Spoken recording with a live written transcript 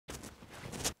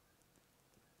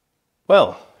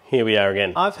Well, here we are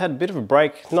again. I've had a bit of a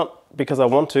break, not because I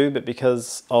want to, but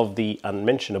because of the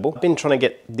unmentionable. I've been trying to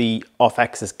get the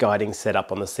off-axis guiding set up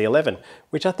on the C11,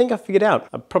 which I think I figured out.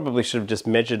 I probably should have just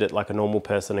measured it like a normal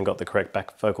person and got the correct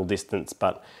back focal distance,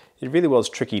 but it really was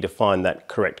tricky to find that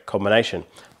correct combination.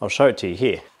 I'll show it to you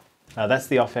here. That's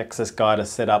the off-axis guider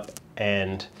setup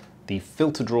and the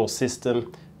filter draw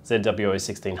system, ZWO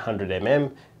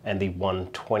 1600mm and the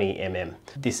 120mm.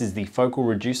 This is the focal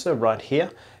reducer right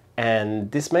here, and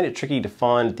this made it tricky to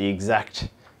find the exact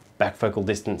back focal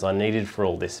distance I needed for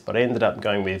all this, but I ended up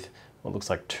going with what looks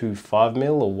like two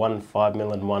 5mm or one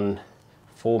 5mm and one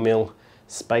 4mm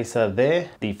spacer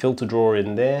there, the filter drawer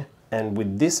in there, and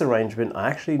with this arrangement I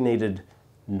actually needed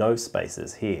no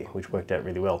spacers here, which worked out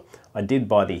really well. I did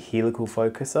buy the helical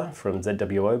focuser from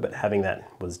ZWO, but having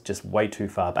that was just way too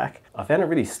far back. I found it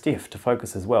really stiff to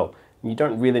focus as well. You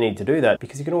don't really need to do that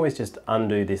because you can always just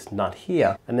undo this nut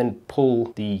here and then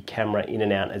pull the camera in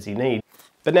and out as you need.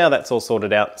 But now that's all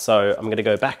sorted out, so I'm gonna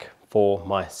go back for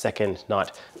my second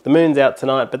night. The moon's out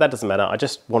tonight, but that doesn't matter. I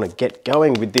just want to get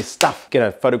going with this stuff.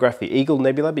 Gonna photograph the Eagle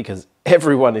Nebula because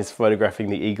everyone is photographing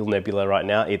the Eagle Nebula right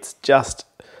now. It's just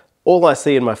all I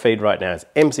see in my feed right now is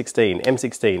M16,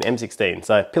 M16, M16.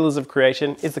 So Pillars of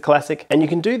Creation is the classic, and you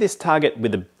can do this target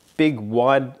with a big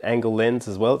wide angle lens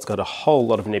as well. It's got a whole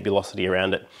lot of nebulosity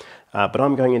around it, but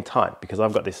I'm going in tight because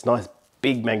I've got this nice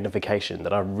big magnification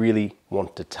that I really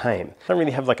want to tame. I don't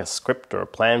really have like a script or a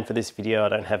plan for this video. I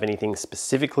don't have anything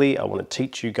specifically I want to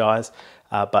teach you guys,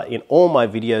 but in all my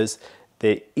videos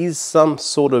there is some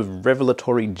sort of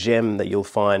revelatory gem that you'll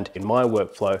find in my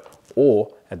workflow,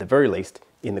 or at the very least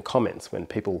in the comments when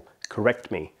people correct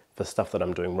me for stuff that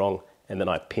I'm doing wrong, and then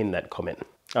I pin that comment.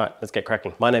 All right, let's get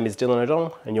cracking. My name is Dylan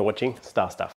O'Donnell and you're watching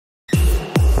Star Stuff.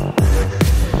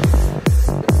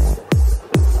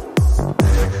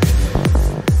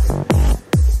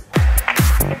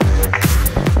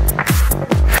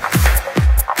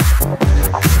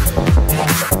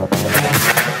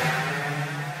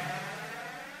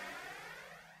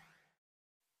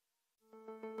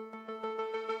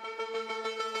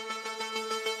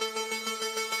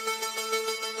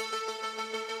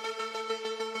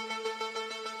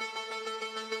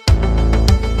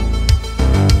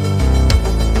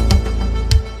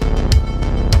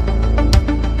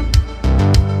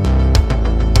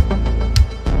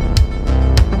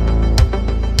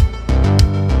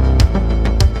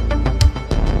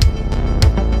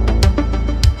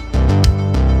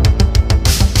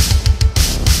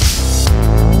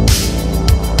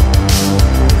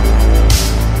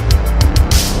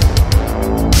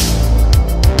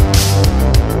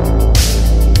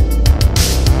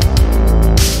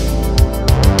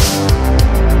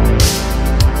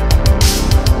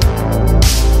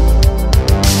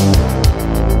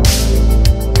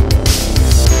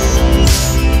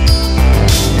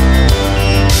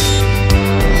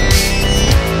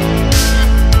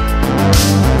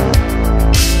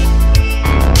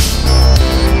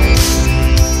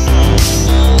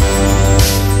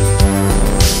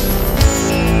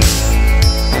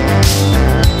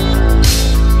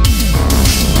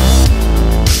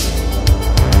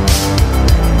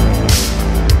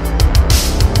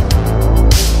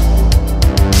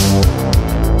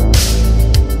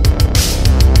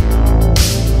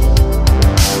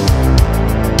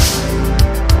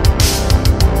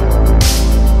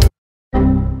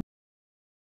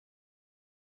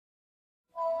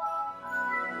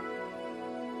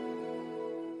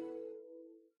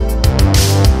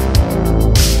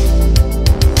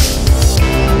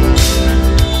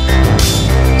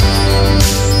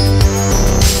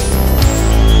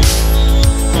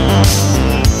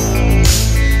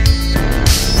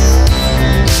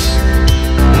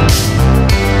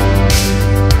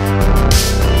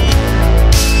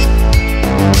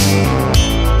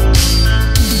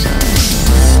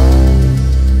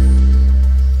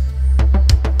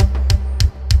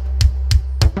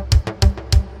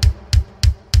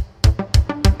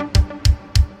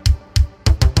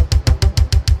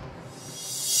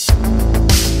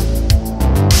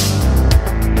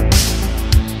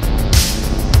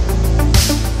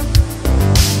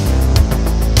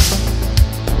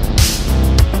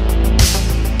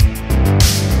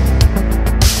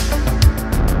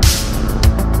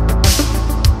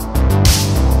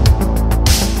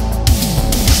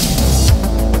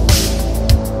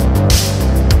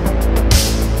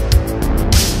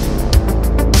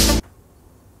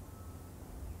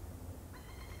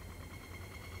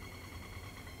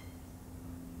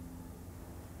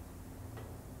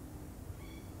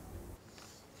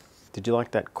 Did you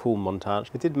like that cool montage?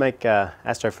 It did make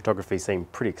astrophotography seem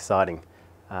pretty exciting.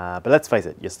 But let's face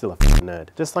it, you're still a f***ing nerd.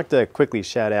 Just like to quickly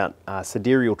shout out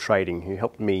Sidereal Trading, who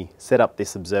helped me set up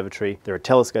this observatory. They're a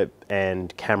telescope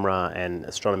and camera and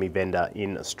astronomy vendor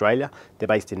in Australia. They're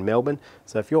based in Melbourne.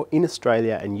 So if you're in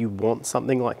Australia and you want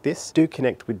something like this, do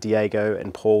connect with Diego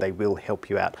and Paul. They will help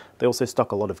you out. They also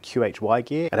stock a lot of QHY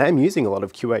gear, and I am using a lot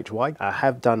of QHY. I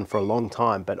have done for a long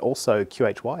time, but also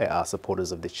QHY are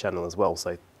supporters of this channel as well.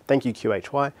 So thank you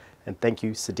QHY, and thank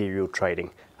you Sidereal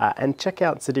Trading. And check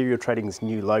out Sidereal Trading's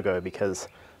new logo, because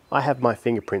I have my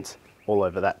fingerprints all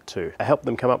over that too. I helped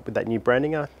them come up with that new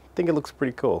branding. I think it looks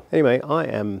pretty cool. Anyway, I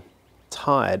am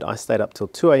tired. I stayed up till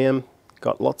 2 AM,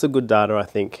 got lots of good data, I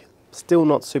think. Still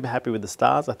not super happy with the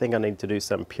stars. I think I need to do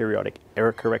some periodic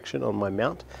error correction on my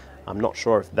mount. I'm not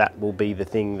sure if that will be the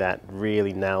thing that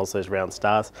really nails those round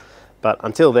stars. But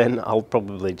until then, I'll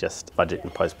probably just fudge it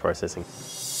in post-processing.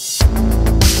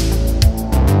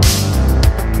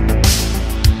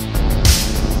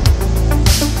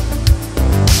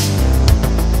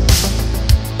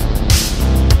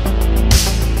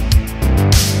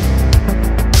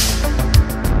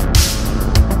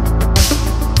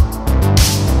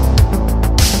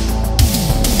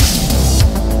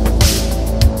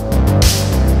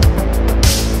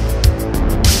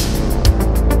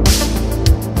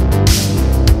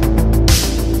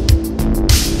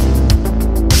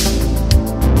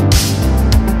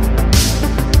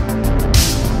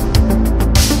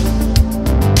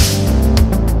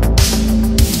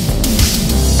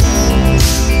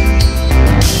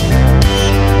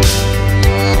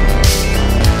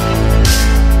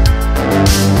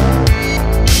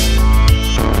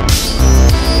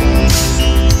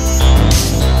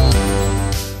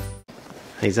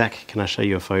 Hey Zach, can I show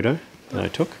you a photo that I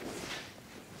took?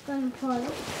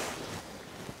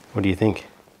 What do you think?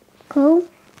 Cool.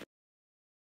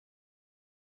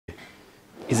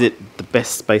 Is it the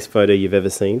best space photo you've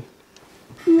ever seen?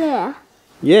 Yeah.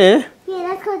 Yeah? Yeah,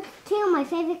 that's got two, my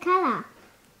favourite colour.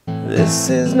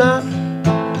 This is not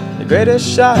the greatest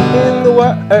shot in the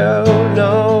world,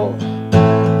 no.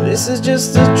 This is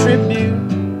just a tribute.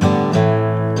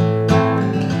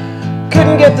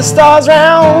 Couldn't get the stars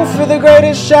round for the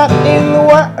greatest shot in the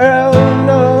world,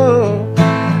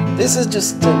 no. This is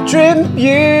just a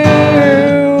tribute.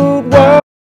 Whoa.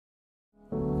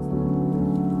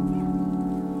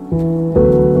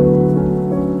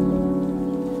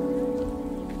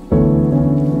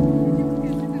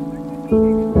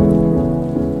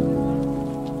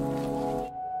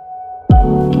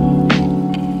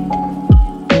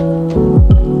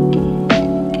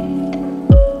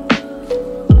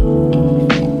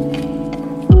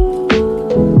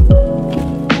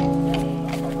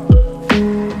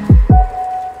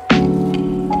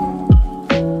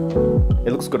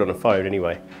 It looks good on a phone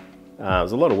anyway. It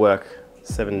was a lot of work,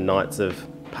 7 nights of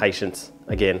patience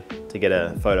again to get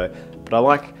a photo, but I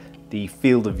like the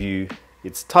field of view.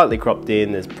 It's tightly cropped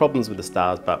in, there's problems with the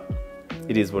stars, but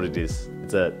it is what it is.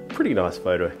 It's a pretty nice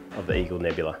photo of the Eagle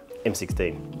Nebula,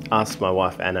 M16. Asked my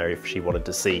wife Anna if she wanted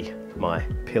to see my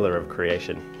pillar of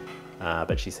creation,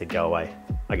 but she said go away.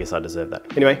 I guess I deserve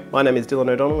that. Anyway, my name is Dylan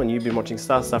O'Donnell and you've been watching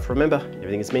Star Stuff. Remember,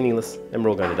 everything is meaningless and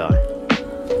we're all going to die.